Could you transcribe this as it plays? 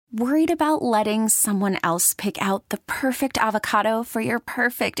Worried about letting someone else pick out the perfect avocado for your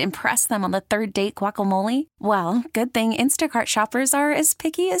perfect impress them on the third date guacamole? Well, good thing Instacart shoppers are as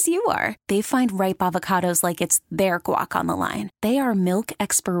picky as you are. They find ripe avocados like it's their guac on the line. They are milk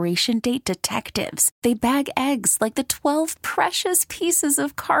expiration date detectives. They bag eggs like the 12 precious pieces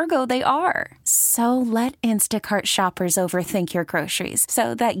of cargo they are. So let Instacart shoppers overthink your groceries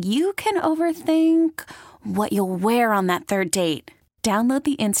so that you can overthink what you'll wear on that third date. Download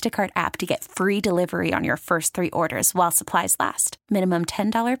the Instacart app to get free delivery on your first 3 orders while supplies last. Minimum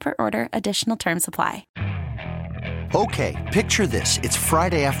 $10 per order. Additional terms apply. Okay, picture this. It's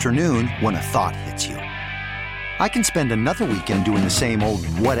Friday afternoon when a thought hits you. I can spend another weekend doing the same old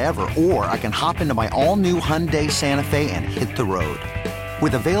whatever, or I can hop into my all-new Hyundai Santa Fe and hit the road.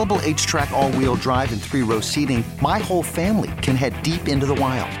 With available H-Track all-wheel drive and 3-row seating, my whole family can head deep into the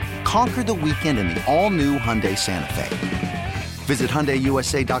wild. Conquer the weekend in the all-new Hyundai Santa Fe. Visit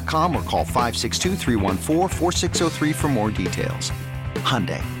HyundaiUSA.com or call 562-314-4603 for more details.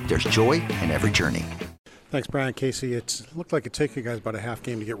 Hyundai, there's joy in every journey. Thanks, Brian. Casey, it looked like it took you guys about a half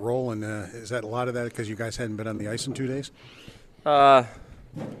game to get rolling. Is that a lot of that because you guys hadn't been on the ice in 2 days?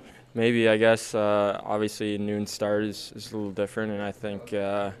 Maybe, I guess. Obviously, noon start is a little different, and I think,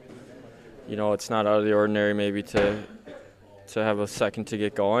 it's not out of the ordinary maybe to have a second to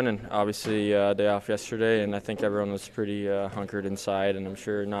get going, and obviously day off yesterday, and I think everyone was pretty hunkered inside, and I'm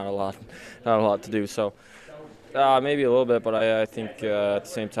sure not a lot to do. So maybe a little bit, but I think at the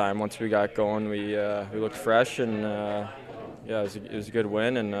same time, once we got going, we looked fresh, and it was a good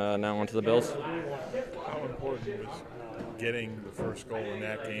win, and now on to the Bills. How important was getting the first goal in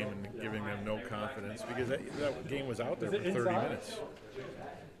that game and giving them no confidence, because that game was out there for 30 minutes?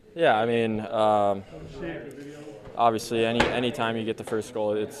 Yeah, I mean, obviously, any time you get the first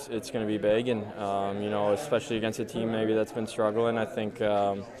goal, it's going to be big, and especially against a team maybe that's been struggling. I think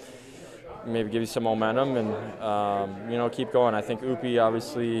maybe give you some momentum and keep going. I think Upi,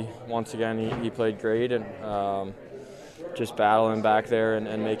 obviously, once again he played great, and just battling back there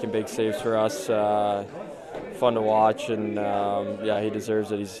and making big saves for us. Fun to watch, and he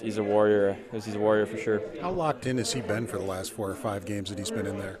deserves it. He's a warrior. He's a warrior for sure. How locked in has he been for the last 4 or 5 games that he's been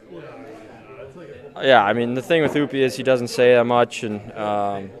in there? Yeah, I mean, the thing with Upi is he doesn't say that much, and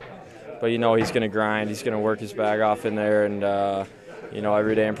but he's going to grind. He's going to work his bag off in there, and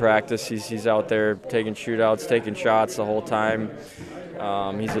every day in practice he's out there taking shootouts, taking shots the whole time.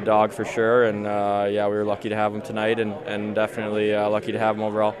 He's a dog for sure, and we were lucky to have him tonight, and definitely lucky to have him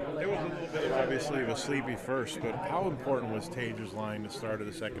overall. It was a little bit, obviously, of a sleepy first, but how important was Tage's line the start of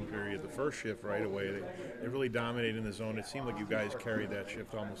the second period? The first shift right away, they really dominated in the zone. It seemed like you guys carried that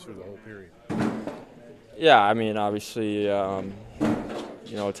shift almost through the whole period. Yeah, I mean, obviously, Tom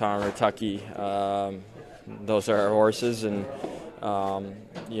or Tucky, those are our horses, and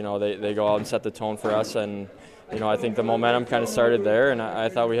they go out and set the tone for us, and I think the momentum kind of started there, and I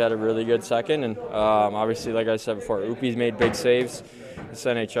thought we had a really good second, and obviously, like I said before, Upi's made big saves. This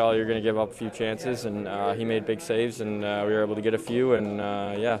NHL, you're going to give up a few chances, and he made big saves, and we were able to get a few, and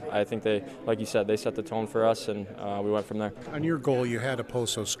I think they, like you said, they set the tone for us, and we went from there. On your goal, you had a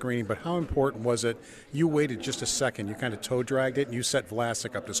post-so screen, but how important was it? You waited just a second, you kind of toe dragged it, and you set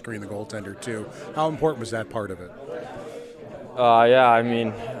Vlasic up to screen the goaltender too. How important was that part of it? I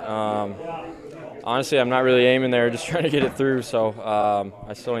mean, honestly, I'm not really aiming there, just trying to get it through, so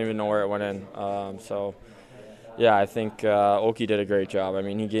I still don't even know where it went in. I think Oki did a great job. I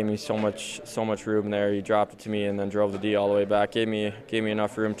mean, he gave me so much room there. He dropped it to me and then drove the D all the way back. Gave me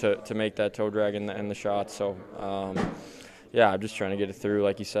enough room to make that toe drag and the shot. So, I'm just trying to get it through.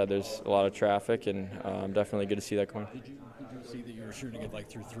 Like you said, there's a lot of traffic, and definitely good to see that going. Did you see that you were shooting it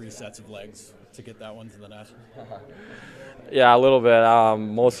through 3 sets of legs to get that one to the net? Yeah, a little bit.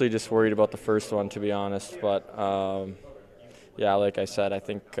 Mostly just worried about the first one, to be honest. But like I said, I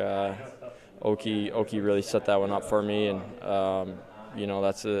think Oki really set that one up for me, and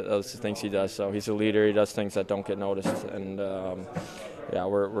that's the things he does. So he's a leader. He does things that don't get noticed, and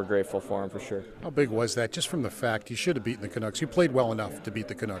we're grateful for him for sure. How big was that? Just from the fact you should have beaten the Canucks. You played well enough to beat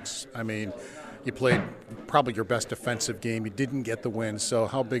the Canucks. I mean, you played probably your best defensive game. You didn't get the win. So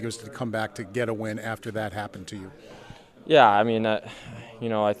how big was it to come back to get a win after that happened to you? Yeah, I mean, I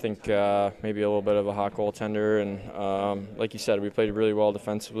think maybe a little bit of a hot goaltender, and like you said, we played really well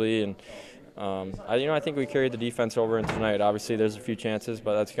defensively, and I think we carried the defense over into tonight. Obviously, there's a few chances,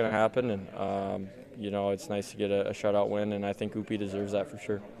 but that's going to happen, and it's nice to get a shutout win, and I think Upi deserves that for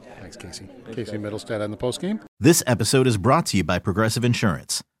sure. Thanks, Casey. Casey Mittelstadt on the postgame. This episode is brought to you by Progressive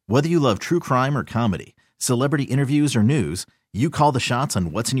Insurance. Whether you love true crime or comedy, celebrity interviews or news, you call the shots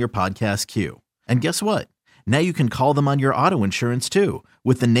on what's in your podcast queue. And guess what? Now you can call them on your auto insurance too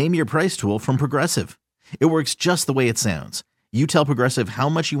with the Name Your Price tool from Progressive. It works just the way it sounds. You tell Progressive how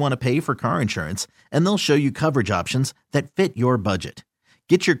much you want to pay for car insurance, and they'll show you coverage options that fit your budget.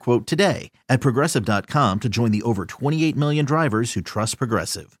 Get your quote today at Progressive.com to join the over 28 million drivers who trust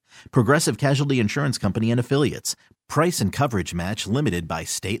Progressive. Progressive Casualty Insurance Company and Affiliates. Price and coverage match limited by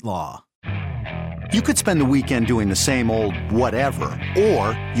state law. You could spend the weekend doing the same old whatever,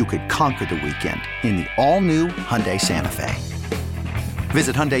 or you could conquer the weekend in the all-new Hyundai Santa Fe.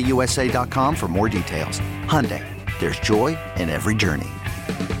 Visit HyundaiUSA.com for more details. Hyundai, there's joy in every journey.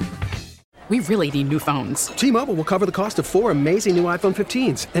 We really need new phones. T-Mobile will cover the cost of 4 amazing new iPhone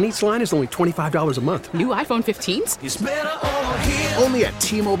 15s, and each line is only $25 a month. New iPhone 15s? It's better over here. Only at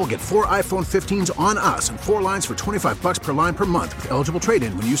T-Mobile, get 4 iPhone 15s on us and 4 lines for $25 per line per month with eligible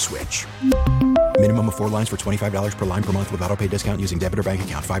trade-in when you switch. Minimum of 4 lines for $25 per line per month with autopay discount using debit or bank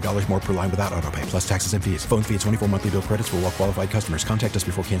account. $5 more per line without autopay, plus taxes and fees. Phone fee at 24 monthly bill credits for well-qualified customers. Contact us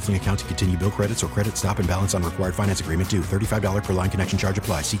before canceling account to continue bill credits or credit stop and balance on required finance agreement due. $35 per line connection charge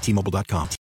applies. See T-Mobile.com.